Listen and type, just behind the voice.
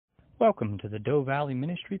Welcome to the Doe Valley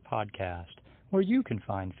Ministry Podcast, where you can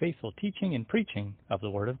find faithful teaching and preaching of the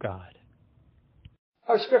Word of God.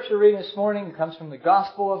 Our scripture reading this morning comes from the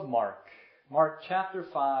Gospel of Mark. Mark chapter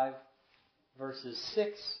 5, verses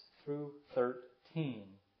 6 through 13.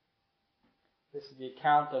 This is the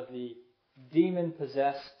account of the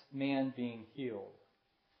demon-possessed man being healed.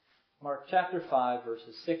 Mark chapter 5,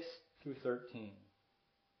 verses 6 through 13.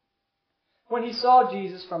 When he saw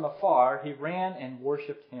Jesus from afar, he ran and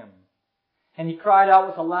worshipped him. And he cried out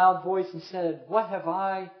with a loud voice and said, "What have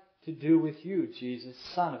I to do with you, Jesus,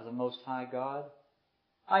 Son of the Most High God?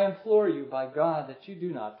 I implore you by God that you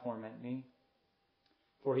do not torment me."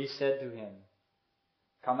 For he said to him,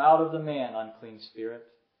 "Come out of the man, unclean spirit."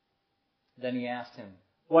 Then he asked him,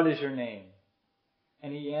 "What is your name?"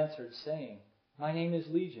 And he answered, saying, "My name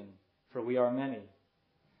is Legion, for we are many."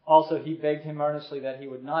 Also he begged him earnestly that he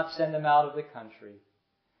would not send him out of the country.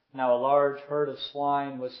 Now a large herd of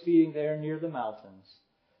swine was feeding there near the mountains.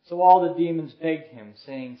 So all the demons begged him,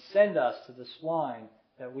 saying, "Send us to the swine,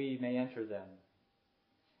 that we may enter them."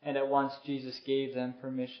 And at once Jesus gave them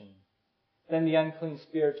permission. Then the unclean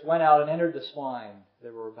spirits went out and entered the swine.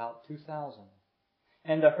 There were about 2,000.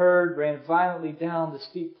 And the herd ran violently down the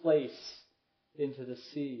steep place into the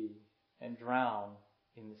sea and drowned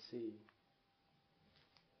in the sea.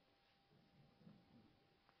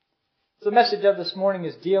 So the message of this morning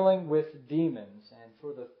is dealing with demons. And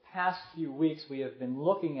for the past few weeks, we have been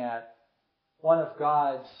looking at one of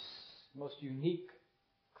God's most unique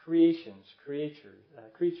creatures.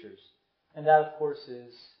 And that, of course,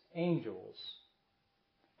 is angels.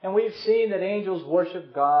 And we've seen that angels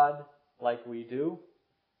worship God like we do.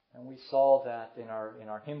 And we saw that in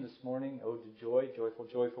our hymn this morning, "Ode to Joy," "Joyful,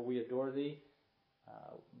 joyful, we adore thee."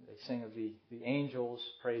 They sing of the angels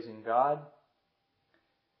praising God.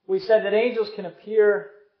 We said that angels can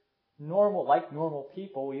appear normal, like normal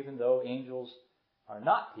people, even though angels are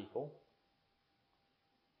not people.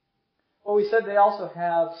 Well, we said they also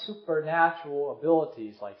have supernatural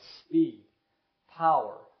abilities like speed,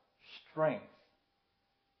 power, strength,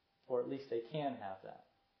 or at least they can have that.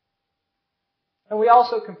 And we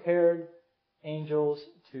also compared angels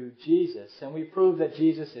to Jesus, and we proved that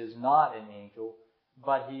Jesus is not an angel,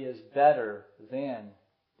 but he is better than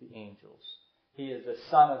the angels. He is the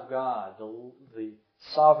Son of God, the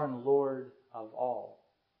sovereign Lord of all.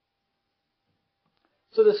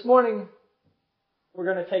 So this morning, we're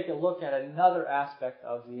going to take a look at another aspect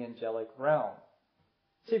of the angelic realm.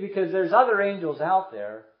 See, because there's other angels out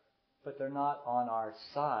there, but they're not on our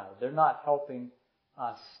side. They're not helping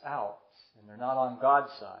us out, and they're not on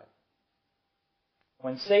God's side.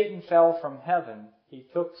 When Satan fell from heaven, he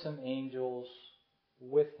took some angels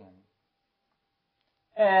with him.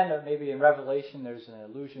 And maybe in Revelation there's an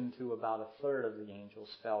allusion to about a third of the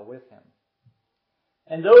angels fell with him.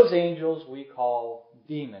 And those angels we call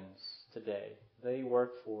demons today. They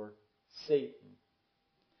work for Satan.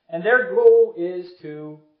 And their goal is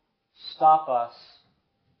to stop us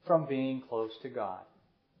from being close to God.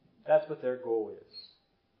 That's what their goal is.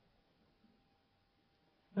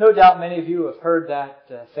 No doubt many of you have heard that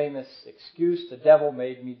famous excuse, "The devil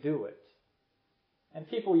made me do it." And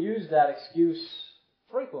people use that excuse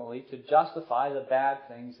frequently to justify the bad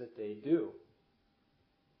things that they do.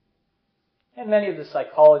 And many of the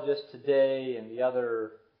psychologists today and the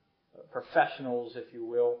other professionals, if you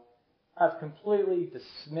will, have completely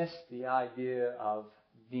dismissed the idea of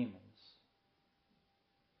demons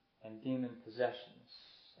and demon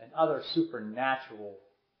possessions and other supernatural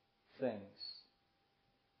things.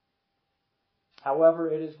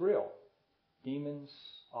 However, it is real. Demons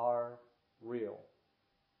are real.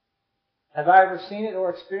 Have I ever seen it or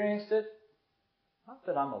experienced it? Not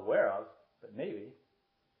that I'm aware of, but maybe.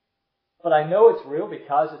 But I know it's real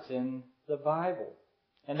because it's in the Bible.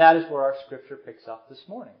 And that is where our scripture picks up this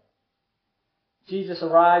morning. Jesus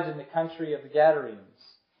arrives in the country of the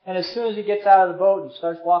Gadarenes. And as soon as he gets out of the boat and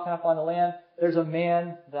starts walking up on the land, there's a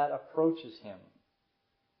man that approaches him.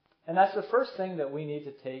 And that's the first thing that we need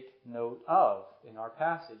to take note of in our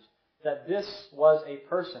passage. That this was a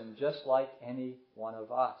person just like any one of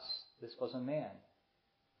us. This was a man.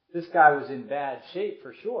 This guy was in bad shape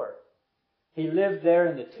for sure. He lived there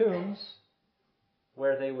in the tombs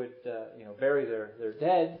where they would bury their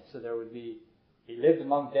dead. So he lived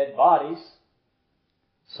among dead bodies.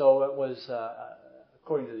 So it was,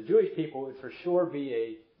 according to the Jewish people, it would for sure be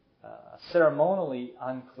a ceremonially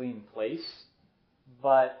unclean place.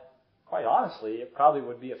 But quite honestly, it probably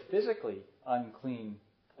would be a physically unclean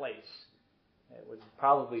place. It would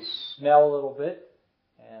probably smell a little bit.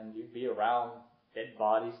 And you'd be around dead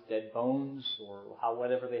bodies, dead bones, or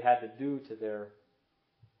whatever they had to do to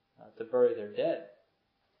bury their dead.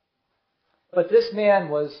 But this man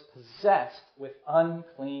was possessed with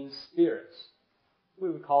unclean spirits. We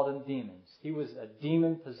would call them demons. He was a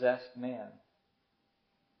demon-possessed man.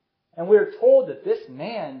 And we are told that this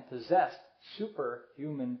man possessed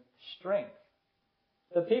superhuman strength.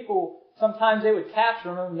 The people, sometimes they would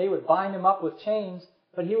capture him and they would bind him up with chains,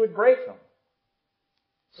 but he would break them.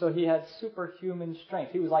 So he had superhuman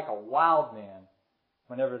strength. He was like a wild man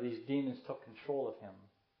whenever these demons took control of him.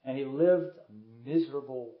 And he lived a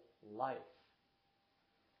miserable life.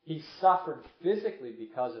 He suffered physically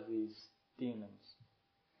because of these demons.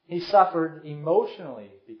 He suffered emotionally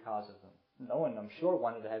because of them. No one, I'm sure,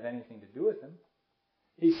 wanted to have anything to do with him.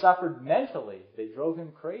 He suffered mentally. They drove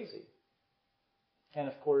him crazy. And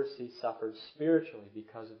of course, he suffered spiritually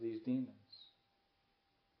because of these demons.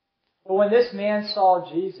 But when this man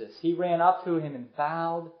saw Jesus, he ran up to him and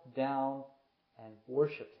bowed down and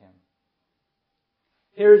worshipped him.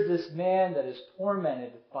 Here's this man that is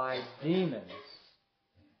tormented by demons.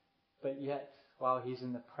 But yet, while he's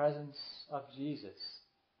in the presence of Jesus,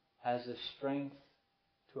 has the strength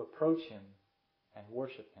to approach him and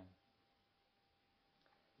worship him.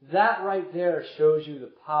 That right there shows you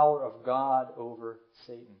the power of God over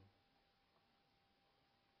Satan.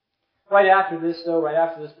 Right after this, though, right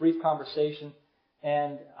after this brief conversation,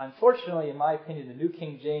 and unfortunately, in my opinion, the New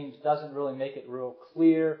King James doesn't really make it real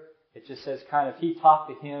clear. It just says kind of, he talked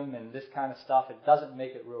to him and this kind of stuff. It doesn't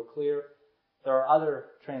make it real clear. There are other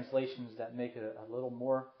translations that make it a little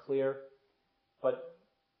more clear. But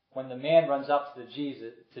when the man runs up to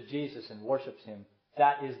Jesus and worships him,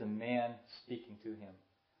 that is the man speaking to him.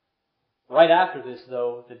 Right after this,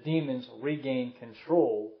 though, the demons regain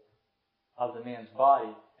control of the man's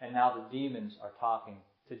body, and now the demons are talking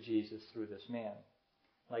to Jesus through this man.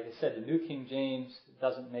 Like I said, the New King James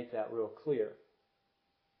doesn't make that real clear.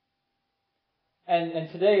 And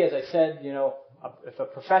today, as I said, if a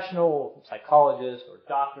professional psychologist or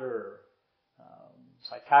doctor or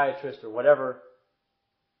psychiatrist or whatever,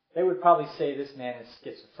 they would probably say this man is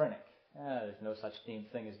schizophrenic. There's no such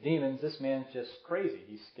thing as demons. This man's just crazy.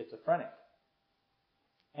 He's schizophrenic.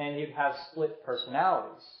 And he'd have split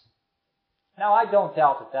personalities. Now, I don't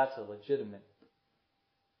doubt that that's a legitimate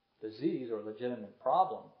disease or legitimate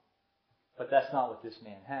problem. But that's not what this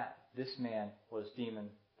man had. This man was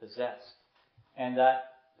demon-possessed. And that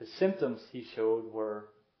the symptoms he showed were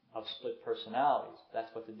of split personalities.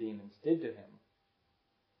 That's what the demons did to him.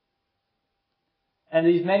 And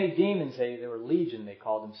these many demons, they were legion, they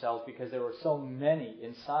called themselves, because there were so many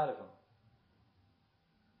inside of them.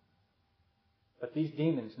 But these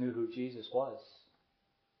demons knew who Jesus was.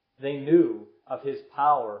 They knew of his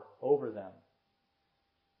power over them.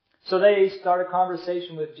 So they start a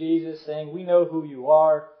conversation with Jesus saying, we know who you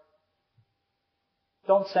are.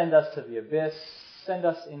 Don't send us to the abyss. Send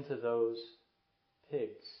us into those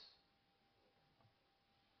pigs.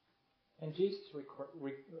 And Jesus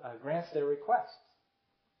grants their request.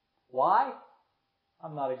 Why?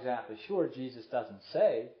 I'm not exactly sure. Jesus doesn't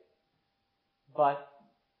say. But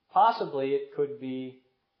possibly it could be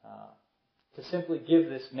to simply give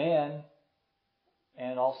this man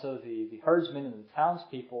and also the herdsmen and the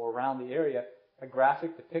townspeople around the area a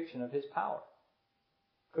graphic depiction of his power.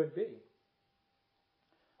 Could be.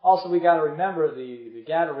 Also, we got to remember the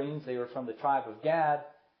Gadarenes, they were from the tribe of Gad.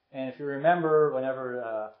 And if you remember,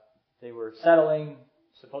 whenever they were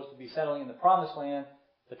supposed to be settling in the Promised Land,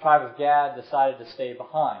 the tribe of Gad decided to stay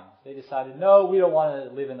behind. They decided, no, we don't want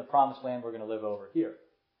to live in the Promised Land, we're going to live over here.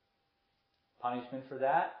 Punishment for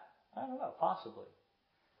that? I don't know, possibly.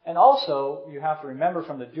 And also, you have to remember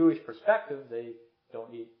from the Jewish perspective, they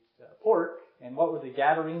don't eat pork. And what were the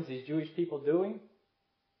Gadarenes, these Jewish people, doing?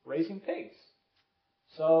 Raising pigs.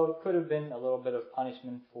 So it could have been a little bit of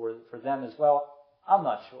punishment for them as well. I'm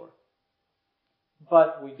not sure.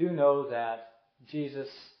 But we do know that Jesus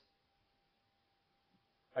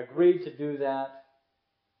agreed to do that,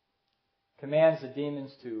 commands the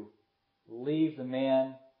demons to leave the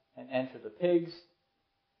man and enter the pigs.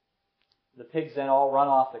 The pigs then all run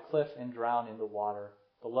off the cliff and drown in the water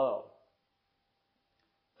below.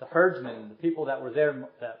 The herdsmen, the people that were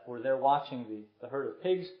there watching the herd of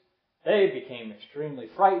pigs, they became extremely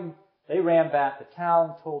frightened. They ran back to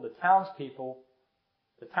town, told the townspeople.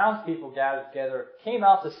 The townspeople gathered together, came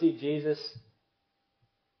out to see Jesus,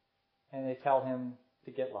 and they tell him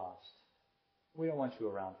to get lost. We don't want you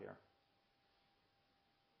around here.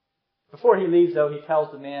 Before he leaves, though, he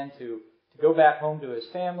tells the man to go back home to his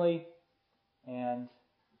family and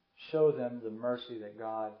show them the mercy that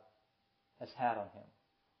God has had on him.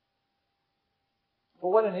 But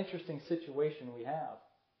what an interesting situation we have.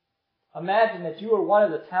 Imagine that you are one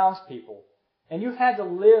of the townspeople and you had to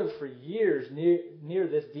live for years near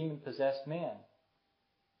this demon-possessed man,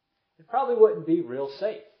 it probably wouldn't be real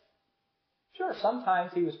safe. Sure,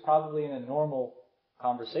 sometimes he was probably in a normal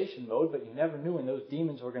conversation mode, but you never knew when those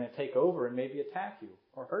demons were going to take over and maybe attack you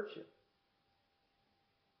or hurt you.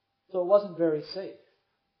 So it wasn't very safe.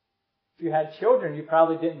 If you had children, you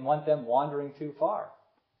probably didn't want them wandering too far.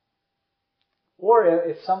 Or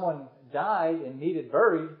if someone died and needed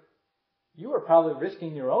buried, you were probably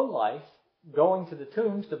risking your own life going to the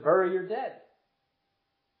tombs to bury your dead.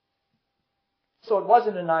 So it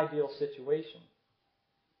wasn't an ideal situation.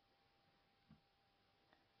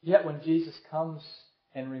 Yet when Jesus comes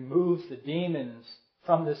and removes the demons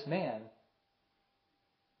from this man,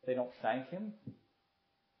 they don't thank him.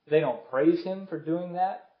 They don't praise him for doing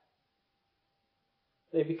that.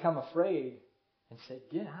 They become afraid and say,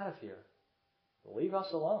 "Get out of here. Leave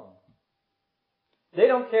us alone." They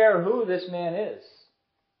don't care who this man is.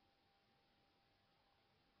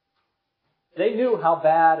 They knew how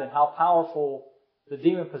bad and how powerful the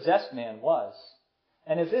demon-possessed man was.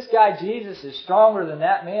 And if this guy Jesus is stronger than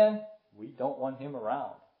that man, we don't want him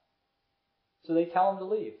around. So they tell him to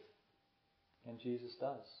leave. And Jesus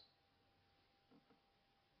does.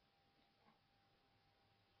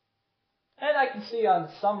 And I can see on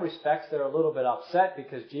some respects they're a little bit upset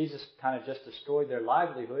because Jesus kind of just destroyed their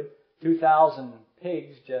livelihood. 2,000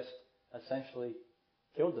 pigs just essentially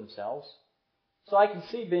killed themselves. So I can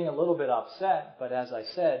see being a little bit upset, but as I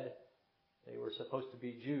said, they were supposed to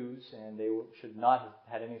be Jews and they should not have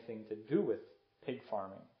had anything to do with pig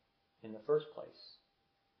farming in the first place.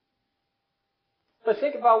 But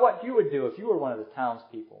think about what you would do if you were one of the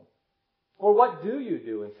townspeople. Or what do you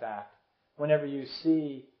do, in fact, whenever you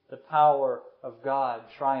see the power of God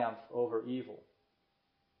triumph over evil?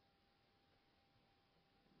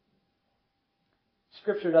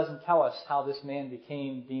 Scripture doesn't tell us how this man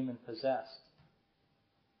became demon-possessed.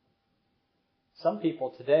 Some people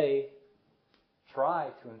today try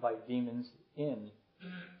to invite demons in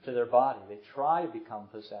to their body. They try to become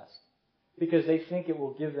possessed because they think it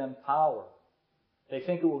will give them power. They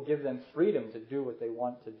think it will give them freedom to do what they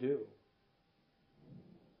want to do.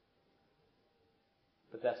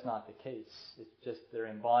 But that's not the case. It's just they're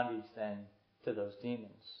in bondage then to those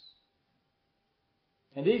demons.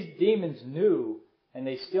 And these demons knew, and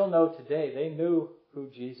they still know today, they knew who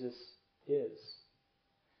Jesus is.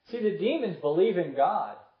 See, the demons believe in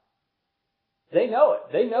God. They know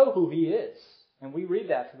it. They know who He is. And we read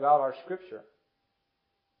that throughout our Scripture.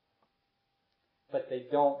 But they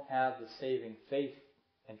don't have the saving faith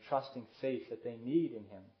and trusting faith that they need in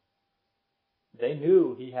Him. They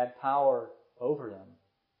knew He had power over them.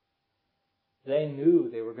 They knew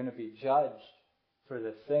they were going to be judged for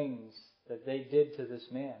the things that they did to this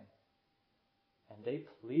man. And they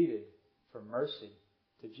pleaded for mercy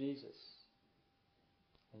to Jesus.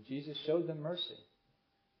 And Jesus showed them mercy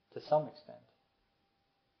to some extent.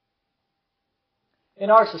 In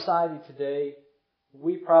our society today,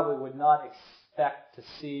 we probably would not expect to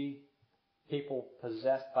see people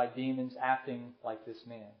possessed by demons acting like this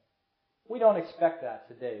man. We don't expect that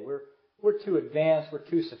today. We're too advanced, we're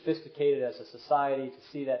too sophisticated as a society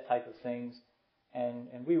to see that type of things,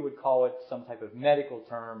 and we would call it some type of medical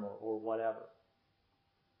term or whatever.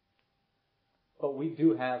 But we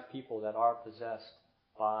do have people that are possessed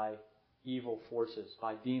by evil forces,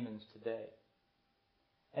 by demons today.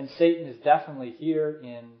 And Satan is definitely here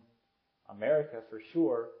in America for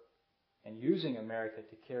sure, and using America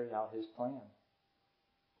to carry out his plan.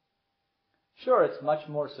 Sure, it's much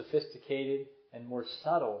more sophisticated and more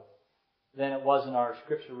subtle than it was in our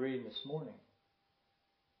scripture reading this morning.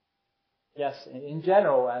 Yes, in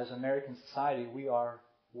general, as American society, we are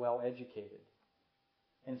well educated.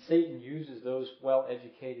 And Satan uses those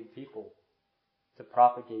well-educated people to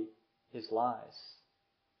propagate his lies.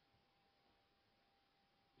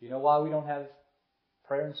 Do you know why we don't have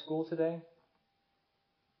prayer in school today?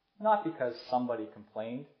 Not because somebody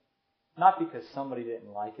complained. Not because somebody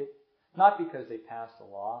didn't like it. Not because they passed a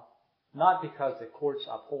law. Not because the courts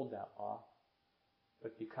uphold that law.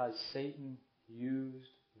 But because Satan used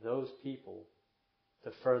those people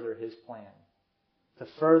to further his plan. To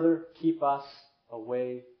further keep us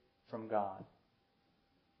away from God.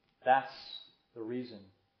 That's the reason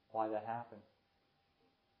why that happened.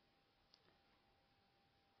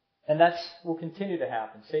 And that will continue to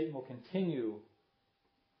happen. Satan will continue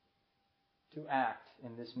to act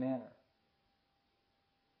in this manner.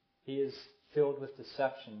 He is filled with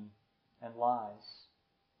deception and lies.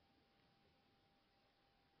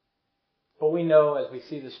 But we know, as we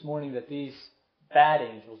see this morning, that these bad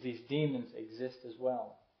angels, these demons, exist as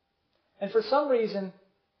well. And for some reason,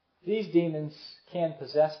 these demons can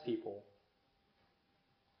possess people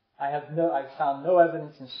I've found no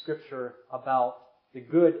evidence in Scripture about the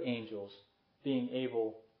good angels being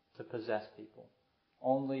able to possess people.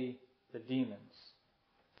 Only the demons.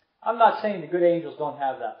 I'm not saying the good angels don't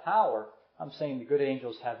have that power. I'm saying the good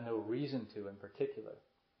angels have no reason to in particular.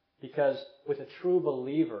 Because with a true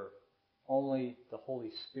believer, only the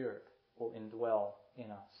Holy Spirit will indwell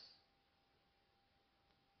in us.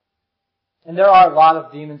 And there are a lot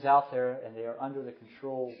of demons out there, and they are under the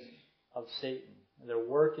control of Satan. They're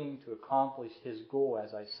working to accomplish his goal,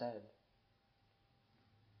 as I said.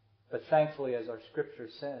 But thankfully, as our Scripture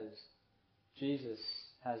says, Jesus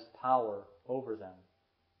has power over them.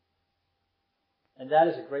 And that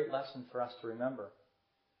is a great lesson for us to remember.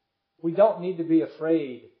 We don't need to be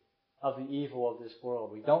afraid of the evil of this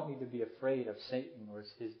world. We don't need to be afraid of Satan or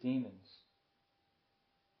his demons.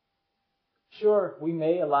 Sure, we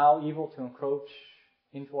may allow evil to encroach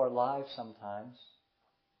into our lives sometimes,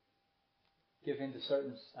 give in to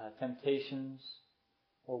certain temptations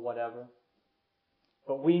or whatever.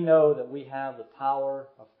 But we know that we have the power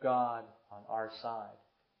of God on our side.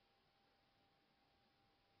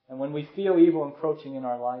 And when we feel evil encroaching in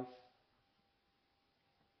our life,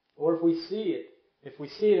 or if we see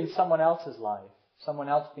it in someone else's life, someone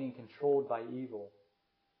else being controlled by evil,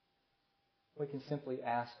 we can simply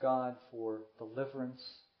ask God for deliverance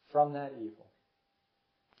from that evil.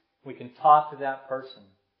 We can talk to that person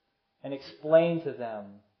and explain to them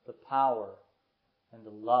the power and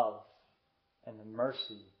the love and the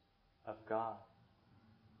mercy of God.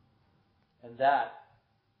 And that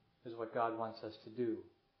is what God wants us to do,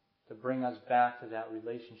 to bring us back to that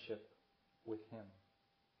relationship with Him.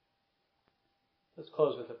 Let's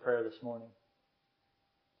close with a prayer this morning.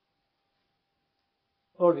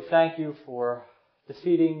 Lord, we thank you for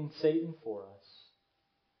defeating Satan for us.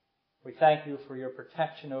 We thank you for your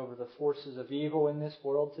protection over the forces of evil in this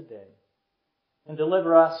world today. And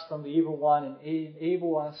deliver us from the evil one and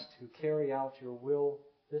enable us to carry out your will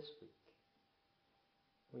this week.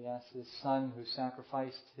 We ask this Son who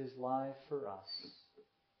sacrificed his life for us.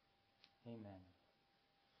 Amen.